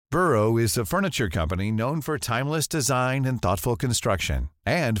Burrow is a furniture company known for timeless design and thoughtful construction,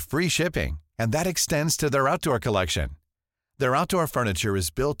 and free shipping, and that extends to their outdoor collection. Their outdoor furniture is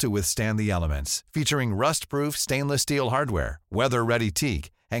built to withstand the elements, featuring rust-proof stainless steel hardware, weather-ready teak,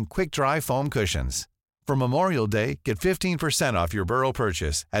 and quick-dry foam cushions. For Memorial Day, get 15% off your Burrow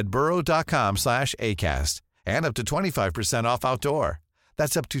purchase at burrow.com/ACAST and up to 25% off outdoor.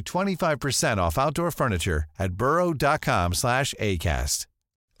 That's up to 25% off outdoor furniture at burrow.com/ACAST.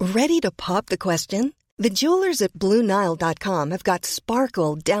 Ready to pop the question? The jewelers at BlueNile.com have got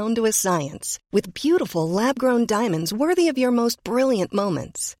sparkle down to a science with beautiful lab-grown diamonds worthy of your most brilliant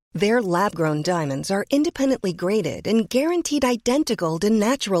moments. Their lab-grown diamonds are independently graded and guaranteed identical to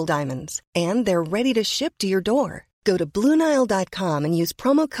natural diamonds, and they're ready to ship to your door. Go to BlueNile.com and use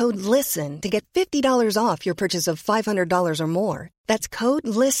promo code LISTEN to get $50 off your purchase of $500 or more. That's code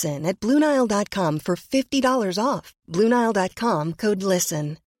LISTEN at BlueNile.com for $50 off. BlueNile.com, code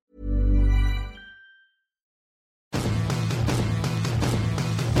LISTEN.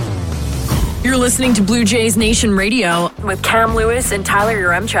 You're listening to Blue Jays Nation Radio with Cam Lewis and Tyler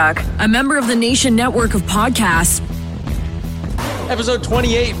Yaremchuk, a member of the Nation Network of podcasts. Episode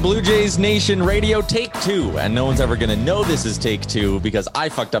 28, Blue Jays Nation Radio, take two. And no one's ever going to know this is take two because I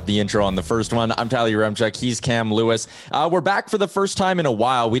fucked up the intro on the first one. I'm Tyler Yaremchuk. He's Cam Lewis. We're back for the first time in a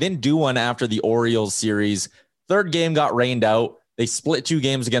while. We didn't do one after the Orioles series. Third game got rained out. They split 2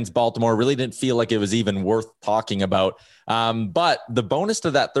 games against Baltimore. Really didn't feel like it was even worth talking about. But the bonus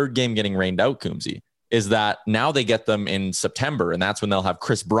to that third game getting rained out, Coombsy, is that now they get them in September. And that's when they'll have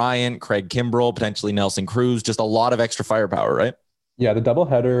Chris Bryant, Craig Kimbrell, potentially Nelson Cruz, just a lot of extra firepower, right? Yeah, the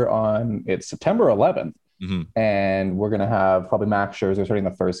doubleheader it's September 11th. Mm-hmm. And we're going to have probably Max Scherzer starting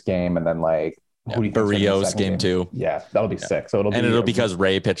the first game. And then Barrios game 2. Yeah, that'll be sick. So it'll because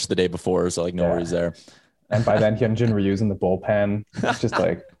Ray pitched the day before. So no worries there. And by then, Hyunjin Ryu's in the bullpen. It's just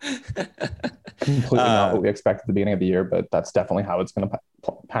completely not what we expected at the beginning of the year, but that's definitely how it's going to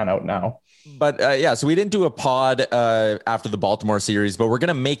pan out now. But so we didn't do a pod after the Baltimore series, but we're going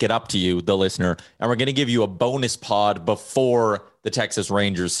to make it up to you, the listener, and we're going to give you a bonus pod before the Texas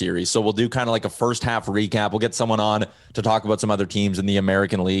Rangers series. So we'll do kind of like a first half recap. We'll get someone on to talk about some other teams in the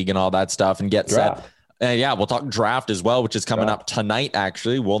American League and all that stuff and get draft. set. We'll talk draft as well, which is coming up tonight,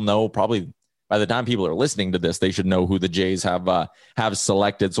 actually. We'll know probably by the time people are listening to this, they should know who the Jays have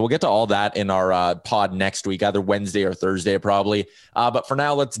selected. So we'll get to all that in our pod next week, either Wednesday or Thursday, probably. But for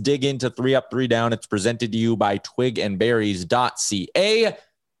now, let's dig into 3 Up, 3 Down. It's presented to you by twigandberries.ca.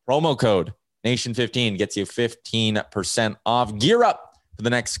 Promo code Nation15 gets you 15% off. Gear up for the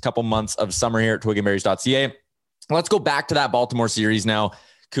next couple months of summer here at twigandberries.ca. Let's go back to that Baltimore series now,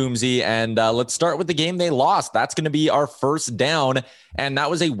 Coombsy, and let's start with the game they lost. That's going to be our first down, and that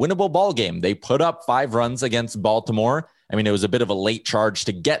was a winnable ball game. They put up 5 runs against Baltimore. I mean, it was a bit of a late charge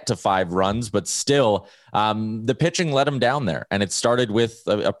to get to 5 runs, but still, the pitching let them down there, and it started with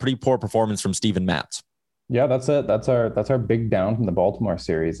a pretty poor performance from Steven Matz. Yeah, that's it. That's our big down from the Baltimore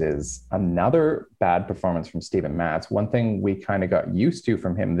series is another bad performance from Steven Matz. One thing we kind of got used to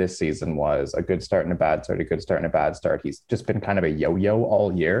from him this season was a good start and a bad start, a good start and a bad start. He's just been kind of a yo-yo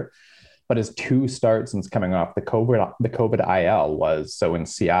all year. But his 2 starts since coming off the COVID IL was, so in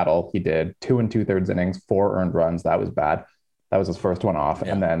Seattle, he did 2 2/3 innings, 4 earned runs. That was bad. That was his first one off.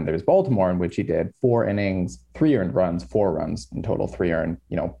 Yeah. And then there's Baltimore, in which he did 4 innings, 3 earned runs, 4 runs in total, 3 earned,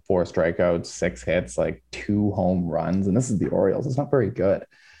 4 strikeouts, 6 hits, 2 home runs. And this is the Orioles. It's not very good.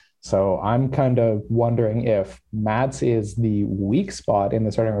 So I'm kind of wondering if Matz is the weak spot in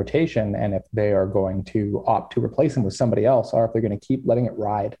the starting rotation and if they are going to opt to replace him with somebody else, or if they're going to keep letting it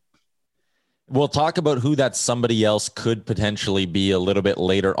ride. We'll talk about who that somebody else could potentially be a little bit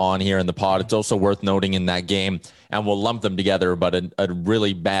later on here in the pod. It's also worth noting in that game, and we'll lump them together, but a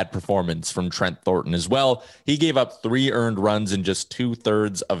really bad performance from Trent Thornton as well. He gave up 3 earned runs in just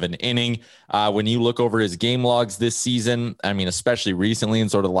 2/3 of an inning. When you look over his game logs this season, I mean, especially recently in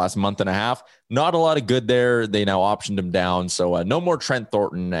sort of the last month and a half, not a lot of good there. They now optioned him down. So no more Trent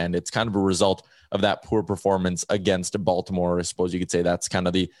Thornton, and it's kind of a result of that poor performance against Baltimore. I suppose you could say that's kind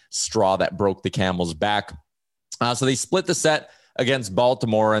of the straw that broke the camel's back. So they split the set against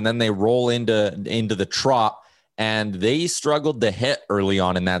Baltimore, and then they roll into the Trop, and they struggled to hit early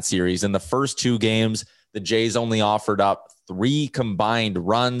on in that series. In the first 2 games, the Jays only offered up 3 combined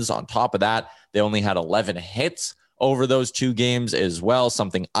runs. On top of that, they only had 11 hits over those 2 games as well.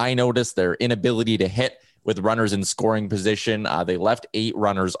 Something I noticed, their inability to hit with runners in scoring position. They left 8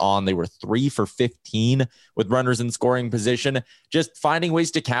 runners on. They were 3 for 15 with runners in scoring position. Just finding ways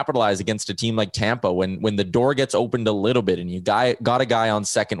to capitalize against a team like Tampa when the door gets opened a little bit and you got a guy on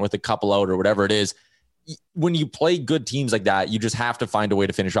second with a couple out or whatever it is, when you play good teams like that, you just have to find a way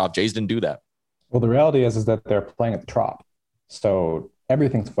to finish off. Jays didn't do that. Well, the reality is that they're playing at the Trop. So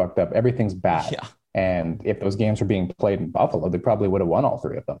everything's fucked up. Everything's bad. Yeah. And if those games were being played in Buffalo, they probably would have won all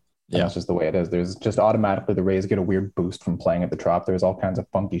three of them. And that's just the way it is. There's just automatically the Rays get a weird boost from playing at the Trop. There's all kinds of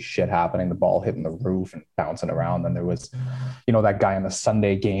funky shit happening. The ball hitting the roof and bouncing around. Then there was, that guy in the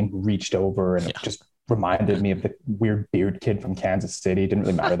Sunday game who reached over and it just reminded me of the weird beard kid from Kansas City. It didn't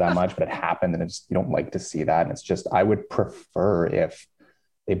really matter that much, but it happened. And you don't like to see that. And it's just, I would prefer if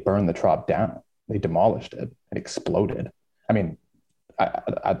they burned the Trop down. They demolished it. It exploded. I mean,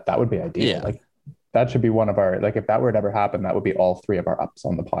 that would be ideal. Yeah. Like, that should be one of our, if that were to ever happen, that would be all three of our ups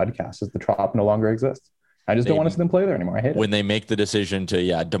on the podcast, as the Trop no longer exists. I just don't want to see them play there anymore. I hate it. When they make the decision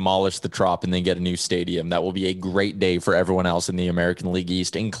to, demolish the Trop and then get a new stadium, that will be a great day for everyone else in the American League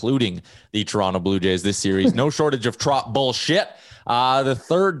East, including the Toronto Blue Jays this series. No shortage of Trop bullshit. The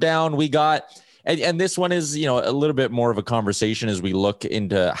third down we got, and this one is, a little bit more of a conversation as we look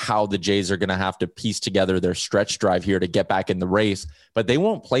into how the Jays are going to have to piece together their stretch drive here to get back in the race. But they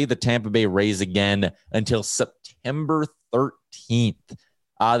won't play the Tampa Bay Rays again until September 13th.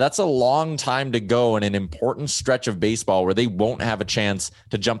 That's a long time to go in an important stretch of baseball where they won't have a chance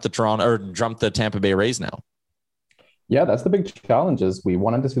to jump the Tampa Bay Rays now. Yeah, that's the big challenge. Is we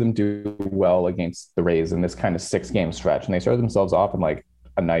wanted to see them do well against the Rays in this kind of 6-game stretch, and they started themselves off in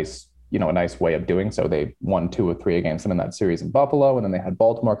a nice way of doing so. They won 2 or 3 against them in that series in Buffalo, and then they had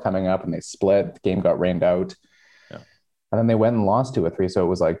Baltimore coming up, and they split. The game got rained out. And then they went and lost 2 or 3. So it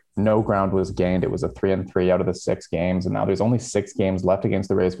was no ground was gained. It was a 3-3 out of the 6 games. And now there's only 6 games left against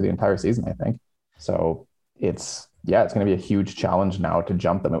the Rays for the entire season, I think. So it's going to be a huge challenge now to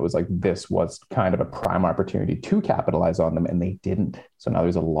jump them. It was this was kind of a prime opportunity to capitalize on them, and they didn't. So now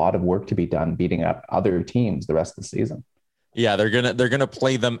there's a lot of work to be done beating up other teams the rest of the season. Yeah, they're gonna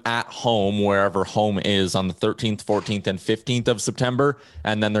play them at home, wherever home is, on the 13th, 14th, and 15th of September,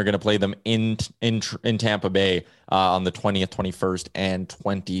 and then they're gonna play them in Tampa Bay on the 20th, 21st, and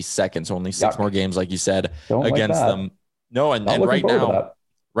 22nd. So only 6 more games, like you said, against them. No, and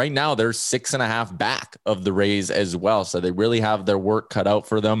right now they're 6.5 back of the Rays as well. So they really have their work cut out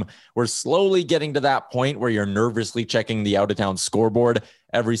for them. We're slowly getting to that point where you're nervously checking the out-of-town scoreboard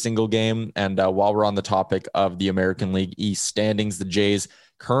every single game. And while we're on the topic of the American League East standings, the Jays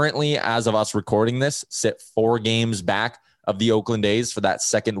currently, as of us recording this, sit 4 games back of the Oakland A's for that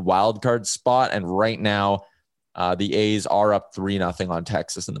second wildcard spot. And right now, the A's are up 3-0 on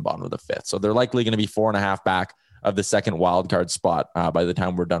Texas in the bottom of the 5th. So they're likely going to be 4.5 back of the second wildcard spot by the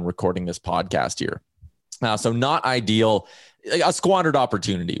time we're done recording this podcast here. So not ideal, a squandered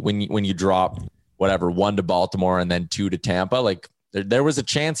opportunity when you drop 1 to Baltimore and then 2 to Tampa. There was a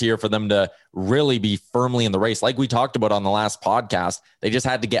chance here for them to really be firmly in the race. Like we talked about on the last podcast, they just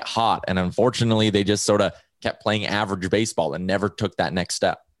had to get hot. And unfortunately, they just sort of kept playing average baseball and never took that next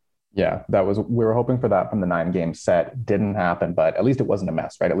step. Yeah, we were hoping for that from the 9-game set. Didn't happen, but at least it wasn't a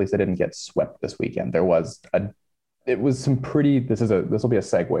mess, right? At least they didn't get swept this weekend. This will be a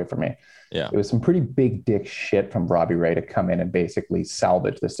segue for me. Yeah. It was some pretty big dick shit from Robbie Ray to come in and basically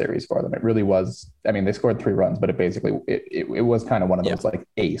salvage the series for them. It really was. I mean, they scored 3 runs, but it was kind of one of those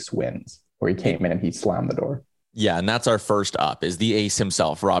ace wins where he came in and he slammed the door. Yeah, and that's our first up, is the ace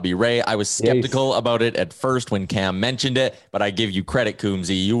himself, Robbie Ray. I was skeptical about it at first when Cam mentioned it, but I give you credit,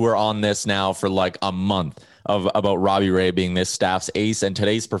 Coombsy. You were on this now for a month about Robbie Ray being this staff's ace, and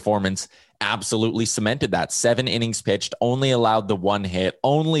today's performance absolutely cemented that. 7 innings pitched, only allowed the 1 hit,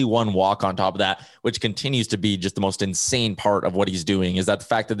 only 1 walk on top of that, which continues to be just the most insane part of what he's doing, is that the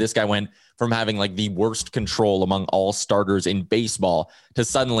fact that this guy went from having the worst control among all starters in baseball to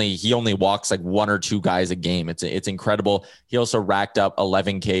suddenly he only walks 1 or 2 guys a game. It's incredible. He also racked up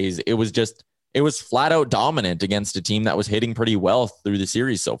 11 Ks. It was flat out dominant against a team that was hitting pretty well through the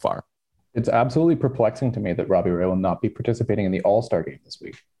series so far. It's absolutely perplexing to me that Robbie Ray will not be participating in the All-Star game this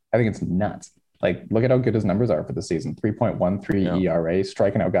week. I think it's nuts. Look at how good his numbers are for the season. 3.13 ERA,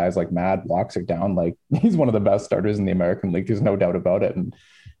 striking out guys like mad, walks are down. He's one of the best starters in the American League. There's no doubt about it. And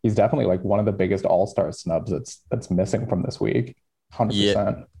he's definitely one of the biggest all-star snubs that's missing from this week.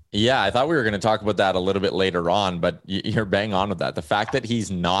 100%. Yeah, I thought we were going to talk about that a little bit later on, but you're bang on with that. The fact that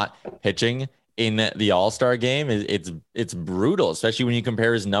he's not pitching in the All-Star game, it's brutal, especially when you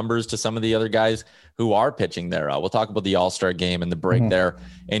compare his numbers to some of the other guys who are pitching there. We'll talk about the All-Star game and the break there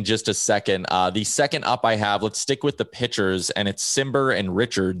in just a second. The second up I have, let's stick with the pitchers, and it's Cimber and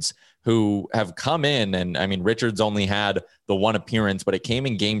Richards, who have come in. And I mean, Richards only had the 1 appearance, but it came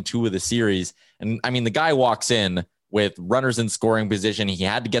in game 2 of the series. And I mean, the guy walks in with runners in scoring position. He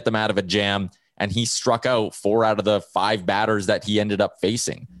had to get them out of a jam, and he struck out 4 out of the 5 batters that he ended up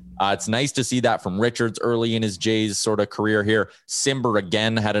facing. It's nice to see that from Richards early in his Jays sort of career here. Cimber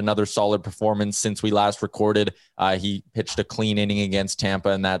again had another solid performance since we last recorded. He pitched a clean inning against Tampa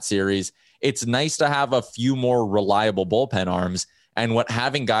in that series. It's nice to have a few more reliable bullpen arms. And what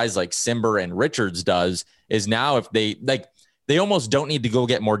having guys like Cimber and Richards does is now if they almost don't need to go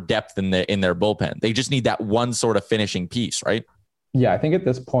get more depth in their bullpen. They just need that one sort of finishing piece, right? Yeah, I think at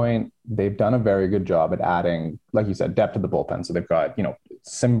this point, they've done a very good job at adding, like you said, depth to the bullpen. So they've got,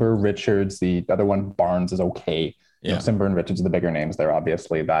 Cimber, Richards, the other one, Barnes is okay. Yeah. Cimber and Richards are the bigger names there,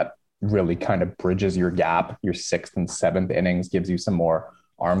 obviously. That really kind of bridges your gap. Your 6th and 7th innings gives you some more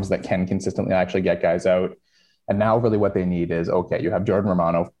arms that can consistently actually get guys out. And now really what they need is, okay, you have Jordan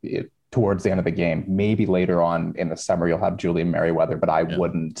Romano towards the end of the game. Maybe later on in the summer, you'll have Julian Merryweather, but I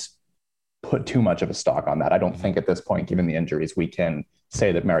wouldn't put too much of a stock on that. I don't think at this point, given the injuries, we can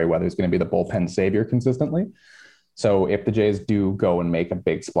say that Merryweather is going to be the bullpen savior consistently. So if the Jays do go and make a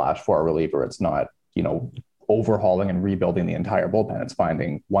big splash for a reliever, it's not, overhauling and rebuilding the entire bullpen. It's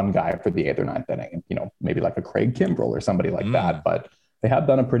finding one guy for the 8th or 9th inning, and, maybe like a Craig Kimbrell or somebody like that. But they have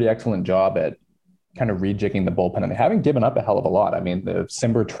done a pretty excellent job at kind of rejigging the bullpen, and they haven't given up a hell of a lot. I mean, the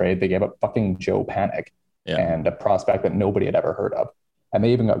Cimber trade, they gave up fucking Joe Panik and a prospect that nobody had ever heard of. And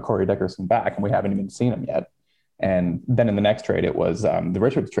they even got Corey Dickerson back, and we haven't even seen him yet. And then in the next trade, it was the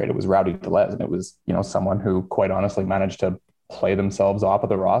Richards trade. It was Rowdy Tellez, and it was, someone who quite honestly managed to play themselves off of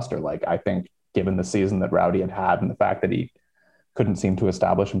the roster. Like, I think given the season that Rowdy had and the fact that he couldn't seem to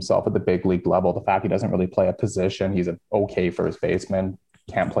establish himself at the big league level, the fact he doesn't really play a position, he's an okay first baseman,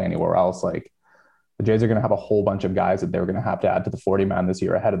 can't play anywhere else. Like, the Jays are going to have a whole bunch of guys that they're going to have to add to the 40-man this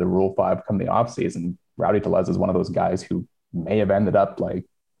year ahead of the Rule 5 come the offseason. Rowdy Tellez is one of those guys who may have ended up like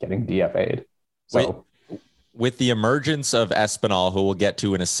getting DFA'd. So with the emergence of Espinal, who we'll get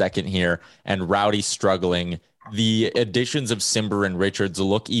to in a second here, and Rowdy struggling, the additions of Cimber and Richards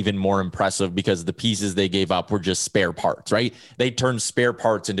look even more impressive because the pieces they gave up were just spare parts, right? They turned spare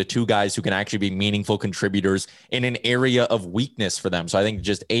parts into 2 guys who can actually be meaningful contributors in an area of weakness for them. So I think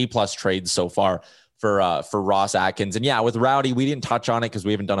just A+ trades so far for Ross Atkins. And yeah, with Rowdy, we didn't touch on it because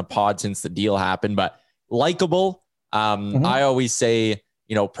we haven't done a pod since the deal happened, but likable. I always say,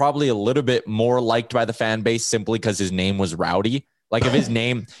 probably a little bit more liked by the fan base simply because his name was Rowdy. Like if his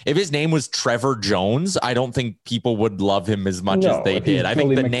name was Trevor Jones, I don't think people would love him as much as they did. I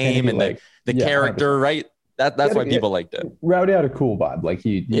think the name and the character, 100%. Right? That's why people liked it. Rowdy had a cool vibe. Like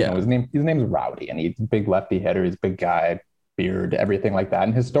his name's Rowdy, and he's a big lefty hitter. He's a big guy, beard, everything like that.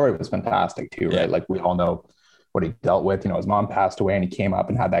 And his story was fantastic too, right? Like we all know what he dealt with. His mom passed away and he came up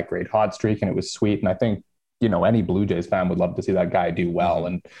and had that great hot streak, and it was sweet. And I think, any Blue Jays fan would love to see that guy do well.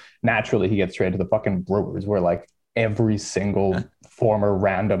 And naturally he gets traded to the fucking Brewers, where like every single former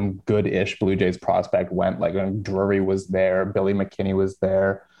random good-ish Blue Jays prospect went. Like Drury was there, Billy McKinney was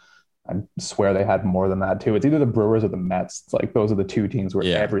there. I swear they had more than that too. It's either the Brewers or the Mets. It's like those are the 2 teams where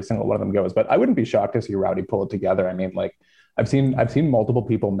every single one of them goes. But I wouldn't be shocked to see Rowdy pull it together. I mean, like I've seen multiple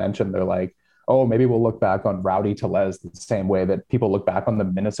people mention, they're like, oh, maybe we'll look back on Rowdy Tellez the same way that people look back on the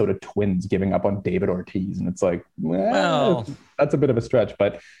Minnesota Twins giving up on David Ortiz. And it's like, well, that's a bit of a stretch,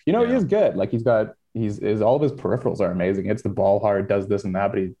 but he is good. Like he's all of his peripherals are amazing. Hits the ball hard, does this and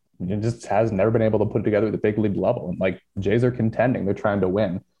that, but he just has never been able to put it together at the big league level. And like Jays are contending, they're trying to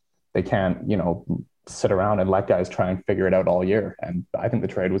win. They can't, sit around and let guys try and figure it out all year. And I think the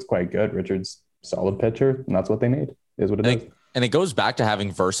trade was quite good. Richards, solid pitcher, and that's what they need, is what it is. And it goes back to having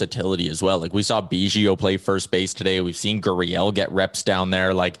versatility as well. Like we saw Biggio play first base today. We've seen Gurriel get reps down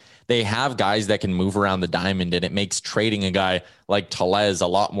there. Like they have guys that can move around the diamond, and it makes trading a guy like Tellez a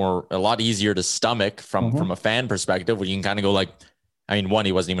lot easier to stomach from a fan perspective, where you can kind of go like, I mean, one,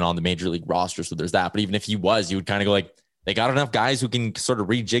 he wasn't even on the major league roster, so there's that. But even if he was, you would kind of go like, they got enough guys who can sort of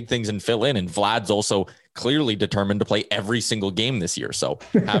rejig things and fill in. And Vlad's also clearly determined to play every single game this year. So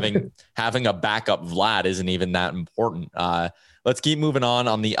having a backup Vlad isn't even that important. Let's keep moving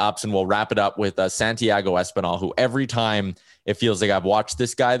on the ups, and we'll wrap it up with Santiago Espinal, who every time it feels like I've watched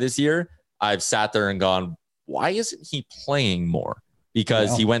this guy this year, I've sat there and gone, why isn't he playing more?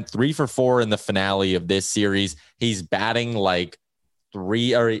 Because he went 3 for 4 in the finale of this series. He's batting like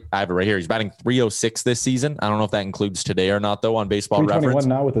I have it right here. He's batting 306 this season. I don't know if that includes today or not, though, on Baseball Reference.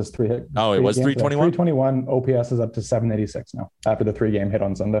 Now with his 3 hit. Oh, it was 321? 321. OPS is up to 786 now after the 3-game hit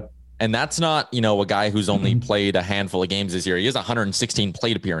on Sunday. And that's not, a guy who's only played a handful of games this year. He has 116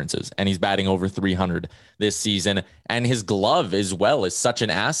 plate appearances, and he's batting over 300 this season. And his glove as well is such an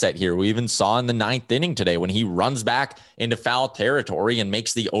asset here. We even saw in the 9th inning today when he runs back into foul territory and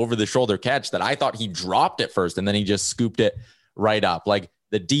makes the over-the-shoulder catch that I thought he dropped at first, and then he just scooped it right up. Like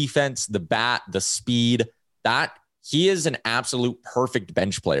the defense, the bat, the speed, that he is an absolute perfect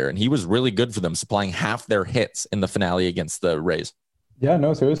bench player, and he was really good for them, supplying half their hits in the finale against the Rays. Yeah,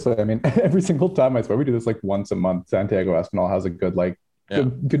 no, seriously. I mean, every single time, I swear we do this like once a month. Santiago Espinal has a good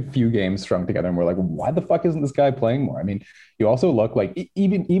good few games strung together, and we're like, why the fuck isn't this guy playing more? I mean, you also look like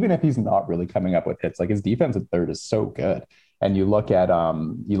even if he's not really coming up with hits, like his defense at third is so good. And you look at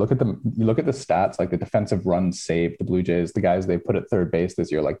the stats, like the defensive runs saved, the Blue Jays, the guys they put at third base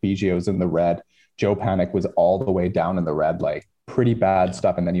this year, like Biggio's in the red, Joe Panik was all the way down in the red, like pretty bad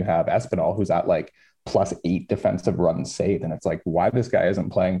stuff. And then you have Espinal, who's at like +8 defensive runs saved. And it's like, why this guy isn't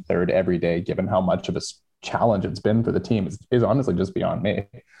playing third every day, given how much of a challenge it's been for the team, is honestly just beyond me.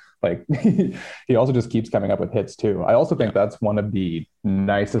 Like he also just keeps coming up with hits too. I also think that's one of the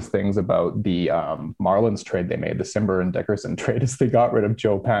nicest things about the Marlins trade they made, the Simber and Dickerson trade, is they got rid of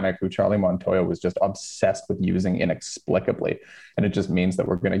Joe Panik, who Charlie Montoyo was just obsessed with using inexplicably. And it just means that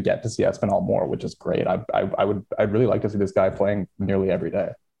we're going to get to see Espinal more, which is great. I'd really like to see this guy playing nearly every day.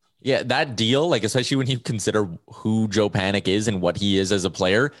 Yeah, that deal, like especially when you consider who Joe Panik is and what he is as a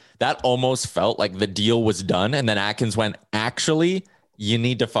player, that almost felt like the deal was done. And then Atkins went, actually, you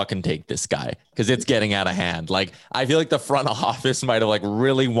need to fucking take this guy because it's getting out of hand. Like, I feel like the front office might have like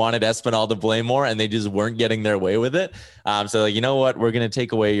really wanted Espinal to play more and they just weren't getting their way with it. So like, you know what? We're going to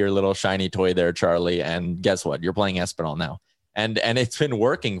take away your little shiny toy there, Charlie. And guess what? You're playing Espinal now. And it's been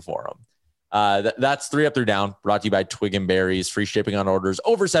working for him. That's 3 Up, 3 Down, brought to you by Twig and Berries. Free shipping on orders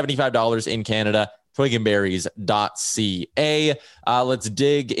over $75 in Canada. twigandberries.ca. Let's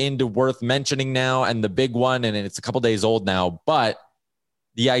dig into worth mentioning now, and the big one, and it's a couple days old now, but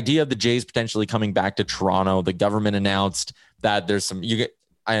the idea of the Jays potentially coming back to Toronto. The government announced that there's some,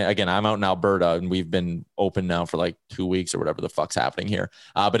 I'm out in Alberta and we've been open now for like 2 weeks or whatever the fuck's happening here.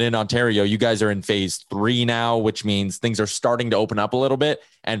 But in Ontario, you guys are in phase 3 now, which means things are starting to open up a little bit.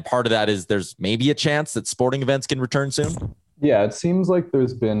 And part of that is there's maybe a chance that sporting events can return soon. Yeah, it seems like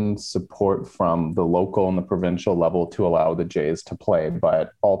there's been support from the local and the provincial level to allow the Jays to play.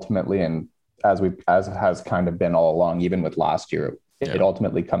 But ultimately, and as has kind of been all along, even with last year, it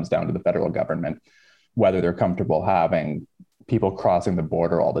ultimately comes down to the federal government, whether they're comfortable having people crossing the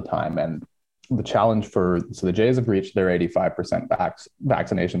border all the time. And the challenge so the Jays have reached their 85%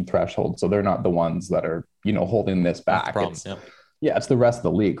 vaccination threshold. So they're not the ones that are, holding this back. It's the rest of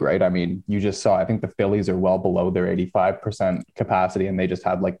the league, right? I mean, you just saw, I think the Phillies are well below their 85% capacity, and they just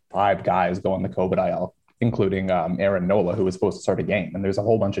had like 5 guys go on the COVID IL, including Aaron Nola, who was supposed to start a game. And there's a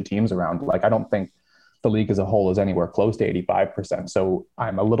whole bunch of teams around. Like, I don't think the league as a whole is anywhere close to 85%. So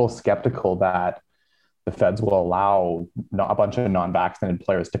I'm a little skeptical that the feds will allow a bunch of non-vaccinated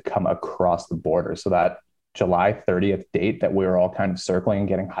players to come across the border. So that July 30th date that we were all kind of circling and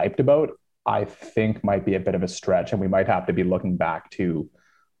getting hyped about, I think might be a bit of a stretch, and we might have to be looking back to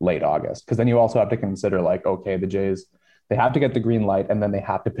late August. Because then you also have to consider, like, okay, the Jays, they have to get the green light, and then they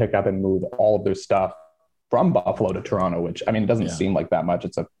have to pick up and move all of their stuff from Buffalo to Toronto, which, I mean, it doesn't seem like that much.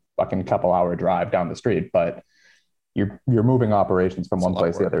 It's a fucking couple-hour drive down the street, but you're moving operations from one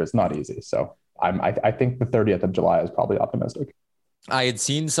place to the other. It's not easy. So I think the 30th of July is probably optimistic. I had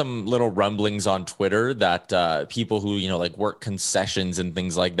seen some little rumblings on Twitter that people who, like work concessions and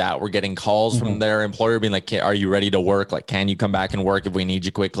things like that were getting calls from their employer being like, are you ready to work? Like, can you come back and work if we need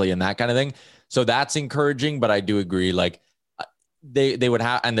you quickly, and that kind of thing. So that's encouraging, but I do agree. Like they would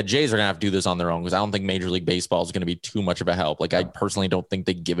have, and the Jays are going to have to do this on their own, because I don't think Major League Baseball is going to be too much of a help. Like, I personally don't think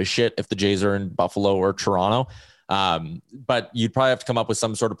they give a shit if the Jays are in Buffalo or Toronto. But you'd probably have to come up with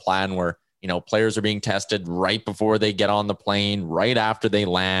some sort of plan where, players are being tested right before they get on the plane, right after they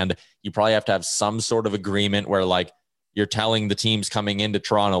land. You probably have to have some sort of agreement where, like, you're telling the teams coming into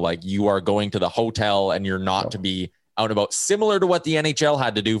Toronto, like, you are going to the hotel and you're not to be out and about, similar to what the NHL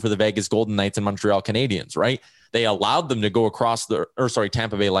had to do for the Vegas Golden Knights and Montreal Canadiens, right? They allowed them to go across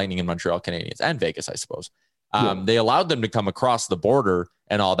Tampa Bay Lightning and Montreal Canadiens, and Vegas, I suppose. They allowed them to come across the border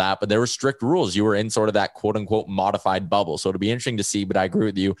and all that, but there were strict rules. You were in sort of that quote unquote modified bubble. So it'll be interesting to see, but I agree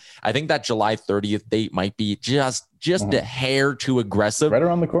with you. I think that July 30th date might be just a hair too aggressive. Right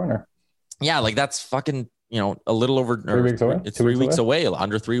around the corner. Yeah. Like, that's fucking, a little over 3 weeks away. It's 3 weeks away,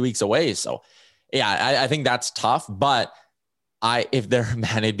 under 3 weeks away. So yeah, I think that's tough, but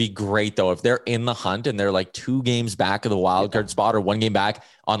it'd be great though, if they're in the hunt and they're like 2 games back of the wild card spot, or 1 game back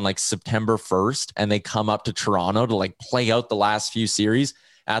on like September 1st, and they come up to Toronto to like play out the last few series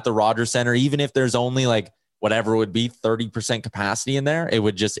at the Rogers Center, even if there's only like whatever it would be, 30% capacity in there, it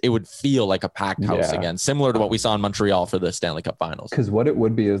would feel like a packed house again, similar to what we saw in Montreal for the Stanley Cup Finals. Because what it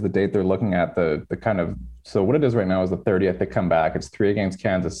would be is the date they're looking at, the kind of, so what it is right now is the 30th. They come back. It's 3 against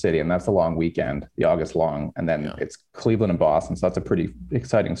Kansas City, and that's the long weekend, the August long. And then it's Cleveland and Boston. So that's a pretty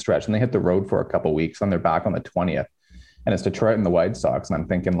exciting stretch. And they hit the road for a couple of weeks, and they're back on the 20th. And it's Detroit and the White Sox. And I'm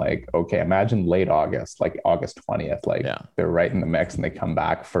thinking like, okay, imagine late August, like August 20th, like they're right in the mix and they come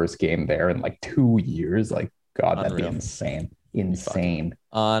back first game there in like 2 years. Like, God, that'd be insane. Insane.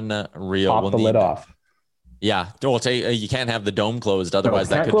 Unreal. Pop the lid off. Yeah. Well, you can't have the dome closed. Otherwise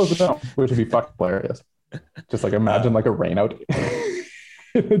that could close the dome, which would be fucking hilarious. Just like imagine like a rainout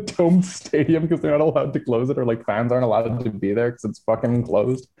in a domed stadium because they're not allowed to close it, or like fans aren't allowed to be there because it's fucking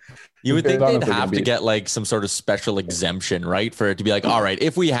closed. You would think they'd have to get like some sort of special exemption, right? For it to be like, all right,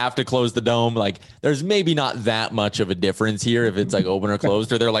 if we have to close the dome, like there's maybe not that much of a difference here if it's like open or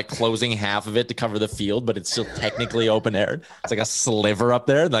closed, or they're like closing half of it to cover the field, but it's still technically open air. It's like a sliver up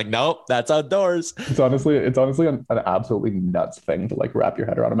there. Like, nope, that's outdoors. It's honestly an absolutely nuts thing to like wrap your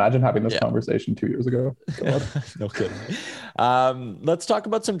head around. Imagine having this conversation 2 years ago. No kidding. Let's talk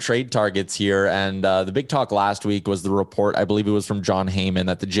about some trade targets here. And the big talk last week was the report, I believe it was from John Heyman,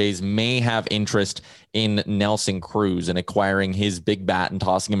 that the Jays may have interest in Nelson Cruz and acquiring his big bat and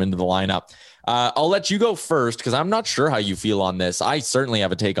tossing him into the lineup. I'll let you go first because I'm not sure how you feel on this. I certainly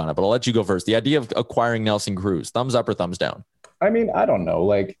have a take on it, but I'll let you go first. The idea of acquiring Nelson Cruz, thumbs up or thumbs down? I mean, I don't know.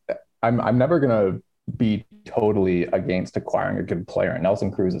 Like, I'm never going to be totally against acquiring a good player. And Nelson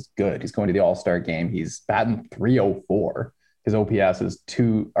Cruz is good. He's going to the All-Star game. He's batting .304. His OPS is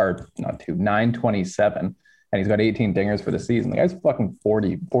 927. And he's got 18 dingers for the season. The guy's fucking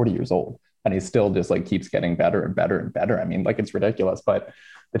 40 years old. And he still just like keeps getting better and better and better. I mean, like, it's ridiculous. But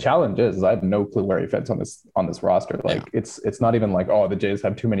the challenge is I have no clue where he fits on this roster. Like it's not even like, oh, the Jays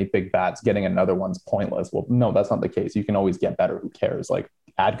have too many big bats, getting another one's pointless. Well, no, that's not the case. You can always get better. Who cares? Like,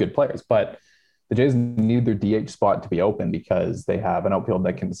 add good players. But the Jays need their DH spot to be open because they have an outfield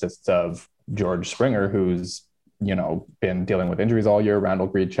that consists of George Springer, who's, you know, been dealing with injuries all year, Randall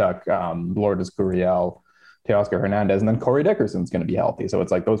Grichuk, Lourdes Gurriel, Teoscar Hernandez, and then Corey Dickerson's going to be healthy. So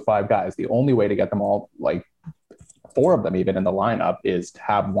it's like those 5 guys. The only way to get them all, like 4 of them even in the lineup, is to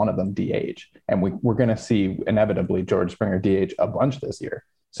have one of them DH. And we're going to see inevitably George Springer DH a bunch this year.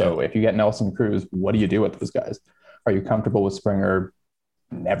 So if you get Nelson Cruz, what do you do with those guys? Are you comfortable with Springer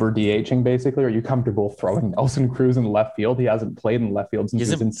never DHing basically? Are you comfortable throwing Nelson Cruz in left field? He hasn't played in left field since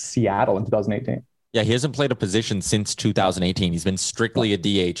he was in Seattle in 2018. Yeah, he hasn't played a position since 2018. He's been strictly a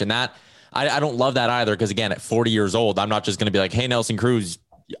DH. And that, I don't love that either, because again, at 40 years old, I'm not just going to be like, hey, Nelson Cruz,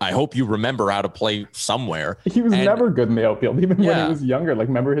 I hope you remember how to play somewhere. He was never good in the outfield, even when he was younger. Like,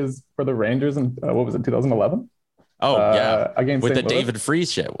 remember his for the Rangers in, what was it, 2011? Oh, against with St. the Louis. David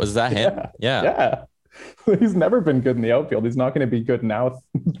Freese shit. Was that him? Yeah. He's never been good in the outfield. He's not going to be good now,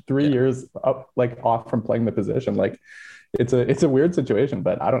 3 years up, like off from playing the position. Like, it's a weird situation,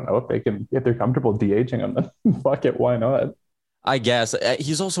 but I don't know if they're comfortable DHing him, then fuck it, why not? I guess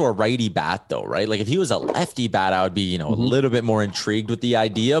he's also a righty bat though, right? Like if he was a lefty bat, I would be, a little bit more intrigued with the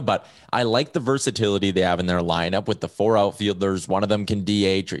idea, but I like the versatility they have in their lineup with the 4 outfielders. One of them can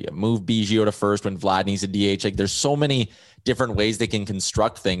DH, or you move Biggio to first when Vlad needs a DH. Like there's so many different ways they can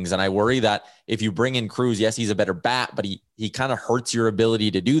construct things. And I worry that if you bring in Cruz, yes, he's a better bat, but he kind of hurts your ability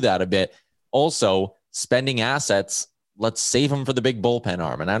to do that a bit. Also, spending assets, let's save him for the big bullpen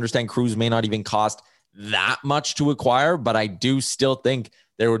arm. And I understand Cruz may not even cost that much to acquire, but I do still think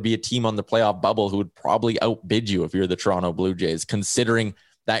there would be a team on the playoff bubble who would probably outbid you if you're the Toronto Blue Jays, considering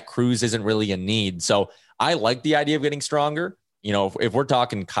that Cruz isn't really a need. So I like the idea of getting stronger. If we're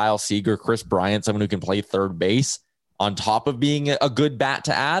talking Kyle Seager, Chris Bryant, someone who can play third base on top of being a good bat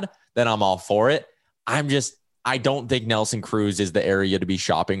to add, then I'm all for it. I don't think Nelson Cruz is the area to be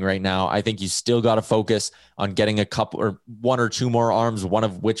shopping right now. I think you still got to focus on getting a couple or 1 or 2 more arms, one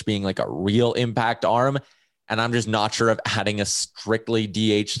of which being like a real impact arm. And I'm just not sure if adding a strictly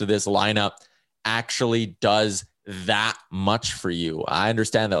DH to this lineup actually does that much for you. I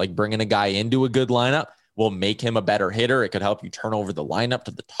understand that like bringing a guy into a good lineup will make him a better hitter. It could help you turn over the lineup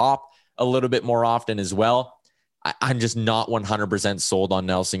to the top a little bit more often as well. I'm just not 100% sold on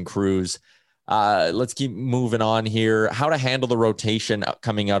Nelson Cruz. Let's keep moving on here. How to handle the rotation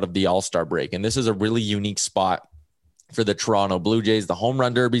coming out of the All-Star break. And this is a really unique spot for the Toronto Blue Jays. The home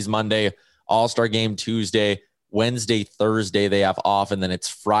run derby's Monday, All-Star game Tuesday, Wednesday, Thursday they have off, and then it's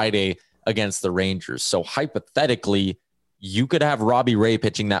Friday against the Rangers. So hypothetically, you could have Robbie Ray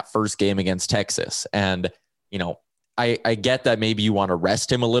pitching that first game against Texas. And, I get that maybe you want to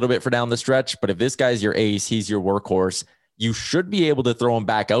rest him a little bit for down the stretch, but if this guy's your ace, he's your workhorse, you should be able to throw him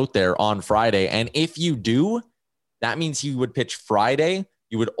back out there on Friday. And if you do, that means he would pitch Friday.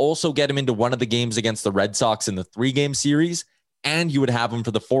 You would also get him into one of the games against the Red Sox in the 3-game series, and you would have him for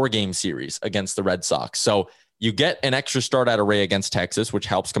the 4-game series against the Red Sox. So you get an extra start out of Ray against Texas, which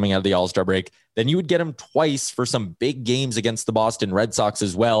helps coming out of the All-Star break. Then you would get him twice for some big games against the Boston Red Sox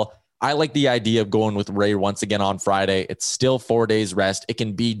as well. I like the idea of going with Ray once again on Friday. It's still 4 days rest. It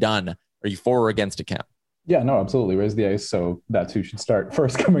can be done. Are you for or against a Cam? Yeah, no, absolutely. Raise the ice. So that's who should start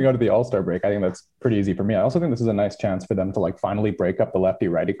first coming out of the All-Star break. I think that's pretty easy for me. I also think this is a nice chance for them to like finally break up the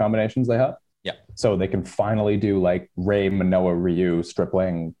lefty-righty combinations they have. Yeah. So they can finally do like Ray, Manoah, Ryu,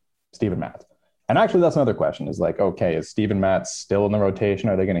 Stripling, Steven Matz. And actually, that's another question is like, okay, is Steven Matz still in the rotation?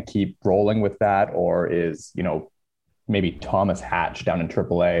 Are they going to keep rolling with that? Or is, maybe Thomas Hatch down in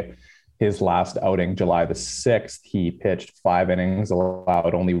AAA, his last outing, July the 6th, he pitched 5 innings,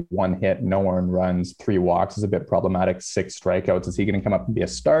 allowed only 1 hit, no earned runs, 3 walks is a bit problematic, 6 strikeouts. Is he going to come up and be a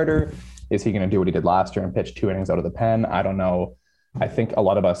starter? Is he going to do what he did last year and pitch 2 innings out of the pen? I don't know. I think a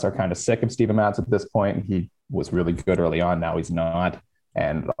lot of us are kind of sick of Steven Matz at this point. He was really good early on. Now he's not.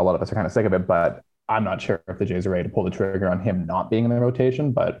 And a lot of us are kind of sick of it, but I'm not sure if the Jays are ready to pull the trigger on him not being in the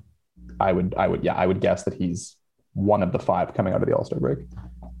rotation, but I would guess that he's one of the 5 coming out of the All-Star break.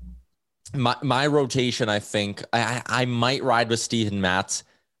 My rotation, I think I might ride with Steven Matz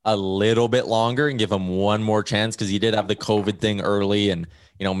a little bit longer and give him one more chance because he did have the COVID thing early and,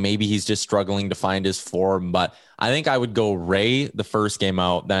 maybe he's just struggling to find his form. But I think I would go Ray the first game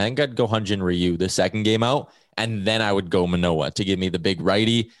out. Then I think I'd go Hyun-Jin Ryu the second game out. And then I would go Manoah to give me the big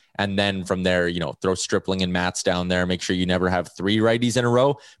righty. And then from there, throw Stripling and Matz down there. Make sure you never have 3 righties in a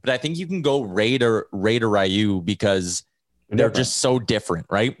row. But I think you can go Ray to Ryu because they're just so different,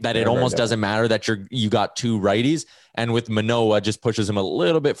 right? That it almost doesn't matter that you got 2 righties. And with Manoah, just pushes him a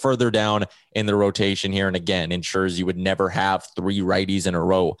little bit further down in the rotation here. And again, ensures you would never have 3 righties in a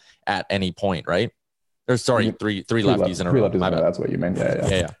row at any point, right? Or sorry, three lefties in a row. 3 lefties, that's what you meant.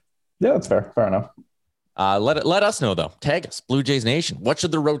 Yeah, that's fair. Fair enough. Let us know, though. Tag us, Blue Jays Nation. What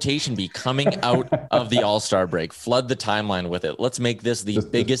should the rotation be coming out of the All-Star break? Flood the timeline with it. Let's make this the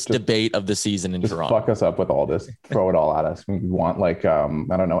biggest debate of the season in Toronto. Fuck us up with all this. Throw it all at us. We want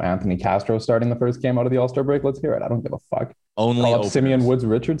Anthony Castro starting the first game out of the All-Star break. Let's hear it. I don't give a fuck. Only Call up Simeon Woods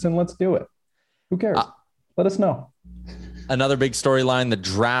Richardson. Let's do it. Who cares? Let us know. Another big storyline, the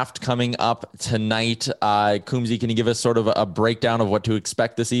draft coming up tonight. Coombsy, can you give us sort of a breakdown of what to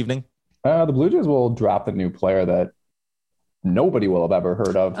expect this evening? The Blue Jays will draft a new player that nobody will have ever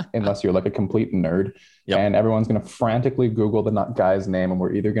heard of unless you're like a complete nerd. Yep. And everyone's going to frantically Google the guy's name. And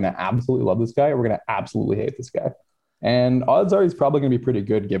we're either going to absolutely love this guy or we're going to absolutely hate this guy. And odds are he's probably going to be pretty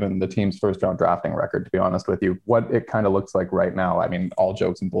good given the team's first round drafting record, to be honest with you. What it kind of looks like right now, I mean, all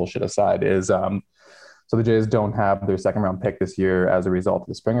jokes and bullshit aside, is so the Jays don't have their second round pick this year as a result of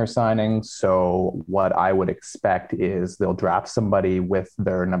the Springer signing. So what I would expect is they'll draft somebody with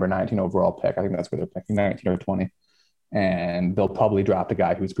their number 19 overall pick. I think that's where they're picking, 19 or 20. And they'll probably draft a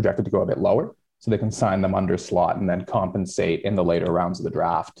guy who's projected to go a bit lower so they can sign them under slot and then compensate in the later rounds of the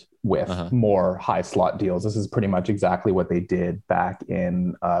draft with more high slot deals. This is pretty much exactly what they did back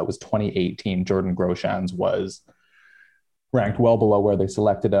in, it was 2018. Jordan Groshans was ranked well below where they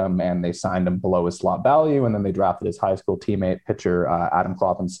selected him, and they signed him below his slot value. And then they drafted his high school teammate pitcher, Adam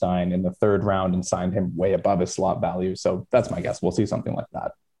Kloppenstein, in the 3rd round and signed him way above his slot value. So that's my guess. We'll see something like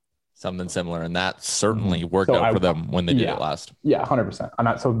that. Something similar. And that certainly worked out for them when they did it last. Yeah,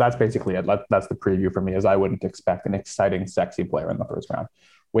 100%. So that's basically it. That's the preview for me, is I wouldn't expect an exciting, sexy player in the first round.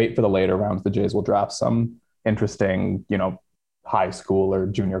 Wait for the later rounds. The Jays will draft some interesting, high school or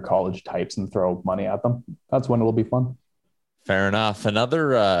junior college types and throw money at them. That's when it'll be fun. Fair enough.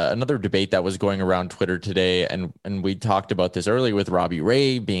 Another debate that was going around Twitter today, and we talked about this earlier with Robbie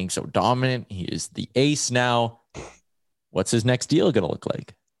Ray being so dominant. He is the ace now. What's his next deal going to look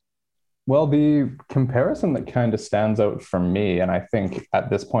like? Well, the comparison that kind of stands out for me, and I think at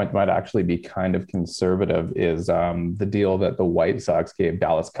this point might actually be kind of conservative, is the deal that the White Sox gave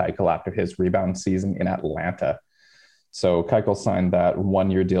Dallas Keuchel after his rebound season in Atlanta. So Keuchel signed that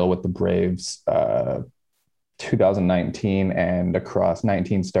 1-year deal with the Braves 2019, and across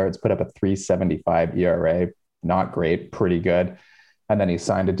 19 starts put up a 3.75 ERA. Not great, pretty good. And then he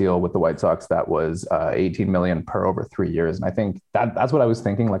signed a deal with the White Sox that was $18 million per over 3 years. And I think that's what I was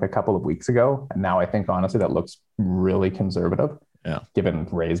thinking like a couple of weeks ago. And now I think honestly that looks really conservative. Yeah. Given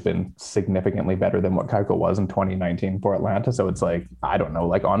Ray's been significantly better than what Keuchel was in 2019 for Atlanta. So it's like, I don't know.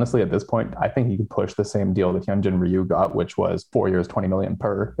 Like honestly, at this point, I think he could push the same deal that Hyun-Jin Ryu got, which was 4 years, $20 million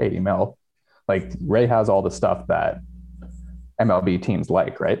per 80 mil. Like Ray has all the stuff that MLB teams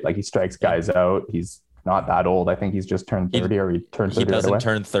like, right? Like he strikes guys out. He's not that old. I think he's just turned 30 or he turned 30 He doesn't right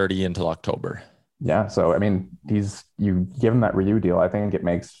away. turn 30 until October. Yeah. So, I mean, you give him that Ryu deal. I think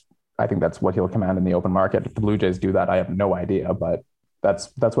that's what he'll command in the open market. If the Blue Jays do that, I have no idea, but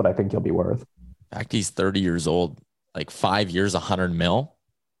that's what I think he'll be worth. In fact, he's 30 years old, like 5 years, $100 million.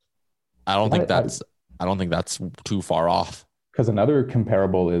 I don't think that's too far off. Because another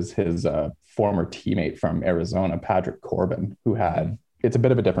comparable is his former teammate from Arizona, Patrick Corbin, it's a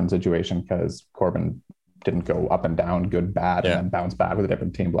bit of a different situation because Corbin didn't go up and down, good, bad, and then bounce back with a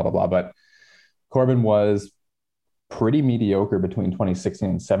different team, blah, blah, blah. But Corbin was pretty mediocre between 2016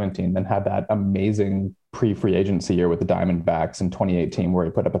 and 17, then had that amazing pre-free agency year with the Diamondbacks in 2018, where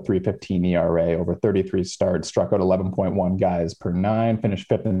he put up a 3.15 ERA over 33 starts, struck out 11.1 guys per 9, finished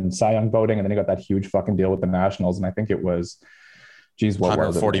 5th in Cy Young voting, and then he got that huge fucking deal with the Nationals. And I think it was, what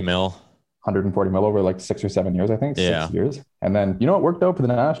was it? 140 mil over like 6 or 7 years, I think. 6 years. And then, it worked out for the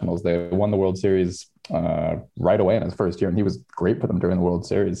Nationals. They won the World Series right away in his first year, and he was great for them during the World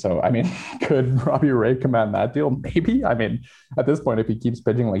Series. So, I mean, could Robbie Ray command that deal? Maybe. I mean, at this point, if he keeps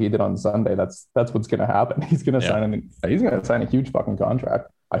pitching like he did on Sunday, that's what's going to happen. He's going to sign a huge fucking contract.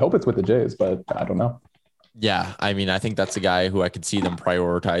 I hope it's with the Jays, but I don't know. Yeah, I mean, I think that's a guy who I could see them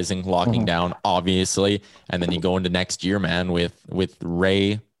prioritizing, locking down, obviously. And then you go into next year, man, with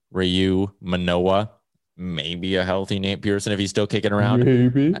Ray, Ryu, Manoah, maybe a healthy Nate Pearson if he's still kicking around.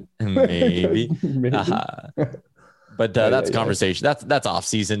 Maybe. But that's a conversation. That's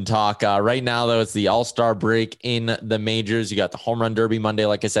off-season talk. Right now, though, it's the All-Star break in the majors. You got the Home Run Derby Monday,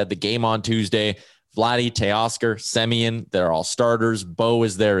 like I said, the game on Tuesday. Vladdy, Teoscar, Semien, they're all starters. Bo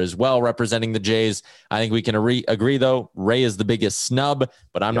is there as well, representing the Jays. I think we can agree, though, Ray is the biggest snub,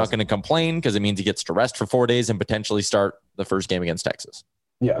 but I'm not going to complain because it means he gets to rest for 4 days and potentially start the first game against Texas.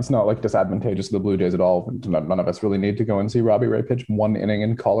 Yeah, it's not like disadvantageous to the Blue Jays at all. None of us really need to go and see Robbie Ray pitch 1 inning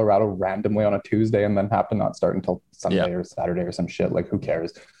in Colorado randomly on a Tuesday and then have to not start until Sunday or Saturday or some shit. Like, who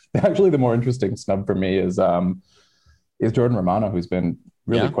cares? Actually, the more interesting snub for me is Jordan Romano, who's been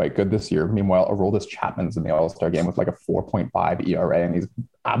really quite good this year. Meanwhile, Aroldis Chapman's in the All-Star game with like a 4.5 ERA, and he's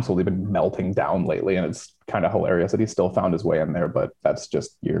absolutely been melting down lately. And it's kind of hilarious that he's still found his way in there, but that's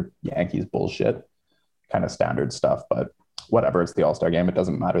just your Yankees bullshit kind of standard stuff. But whatever, it's the All-Star game. It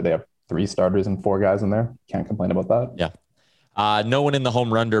doesn't matter. They have 3 starters and 4 guys in there. Can't complain about that. Yeah. No one in the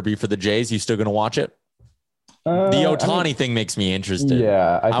Home Run Derby for the Jays. You still going to watch it? The Ohtani thing makes me interested.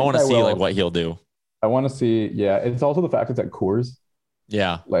 Yeah. I want to see like what he'll do. I want to see. Yeah. It's also the fact it's at Coors.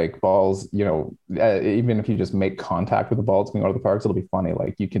 Yeah. Like balls, even if you just make contact with the ball, it's going to go to the parks, it'll be funny.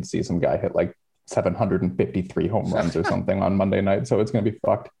 Like you could see some guy hit like 753 home runs or something on Monday night. So it's going to be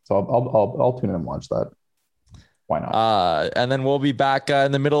fucked. So I'll tune in and watch that. Why not? And then we'll be back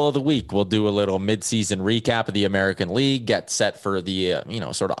in the middle of the week. We'll do a little mid-season recap of the American League, get set for the,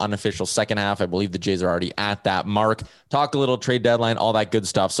 sort of unofficial second half. I believe the Jays are already at that mark. Talk a little trade deadline, all that good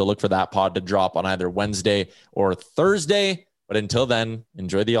stuff. So look for that pod to drop on either Wednesday or Thursday. But until then,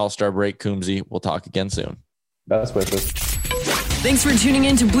 enjoy the All-Star break, Coombsy. We'll talk again soon. Best wishes. Thanks for tuning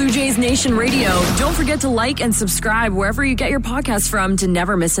in to Blue Jays Nation Radio. Don't forget to like and subscribe wherever you get your podcasts from to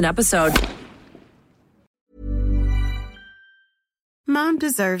never miss an episode. Mom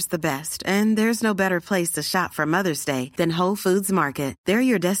deserves the best, and there's no better place to shop for Mother's Day than Whole Foods Market. They're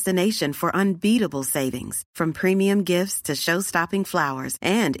your destination for unbeatable savings, from premium gifts to show-stopping flowers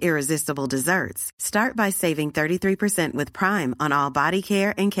and irresistible desserts. Start by saving 33% with Prime on all body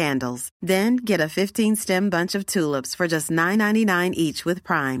care and candles. Then get a 15-stem bunch of tulips for just $9.99 each with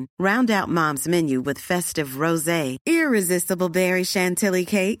Prime. Round out Mom's menu with festive rosé, irresistible berry chantilly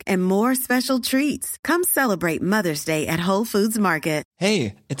cake, and more special treats. Come celebrate Mother's Day at Whole Foods Market.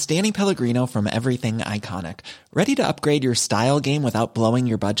 Hey, it's Danny Pellegrino from Everything Iconic. Ready to upgrade your style game without blowing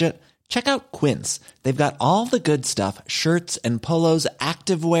your budget? Check out Quince. They've got all the good stuff, shirts and polos,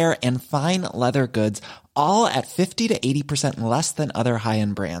 activewear, and fine leather goods, all at 50 to 80% less than other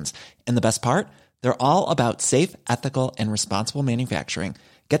high-end brands. And the best part? They're all about safe, ethical, and responsible manufacturing.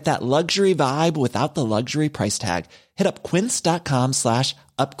 Get that luxury vibe without the luxury price tag. Hit up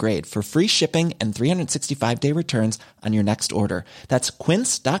quince.com/upgrade for free shipping and 365-day returns on your next order. That's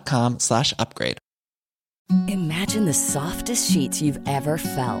quince.com/upgrade. Imagine the softest sheets you've ever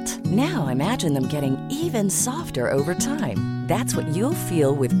felt. Now imagine them getting even softer over time. That's what you'll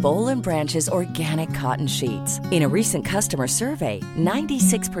feel with Boll & Branch's organic cotton sheets. In a recent customer survey,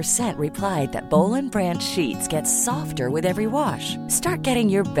 96% replied that Boll & Branch sheets get softer with every wash. Start getting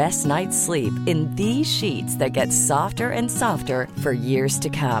your best night's sleep in these sheets that get softer and softer for years to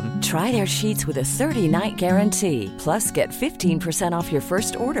come. Try their sheets with a 30-night guarantee. Plus, get 15% off your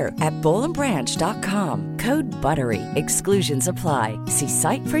first order at bollandbranch.com. Code BUTTERY. Exclusions apply. See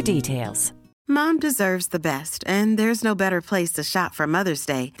site for details. Mom deserves the best, and there's no better place to shop for Mother's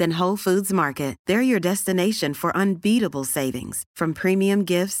Day than Whole Foods Market. They're your destination for unbeatable savings, from premium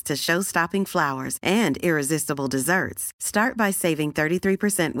gifts to show-stopping flowers and irresistible desserts. Start by saving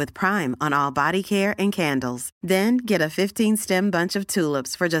 33% with Prime on all body care and candles. Then get a 15-stem bunch of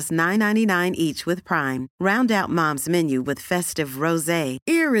tulips for just $9.99 each with Prime. Round out Mom's menu with festive rosé,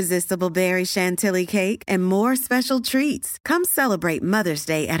 irresistible berry chantilly cake, and more special treats. Come celebrate Mother's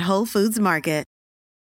Day at Whole Foods Market.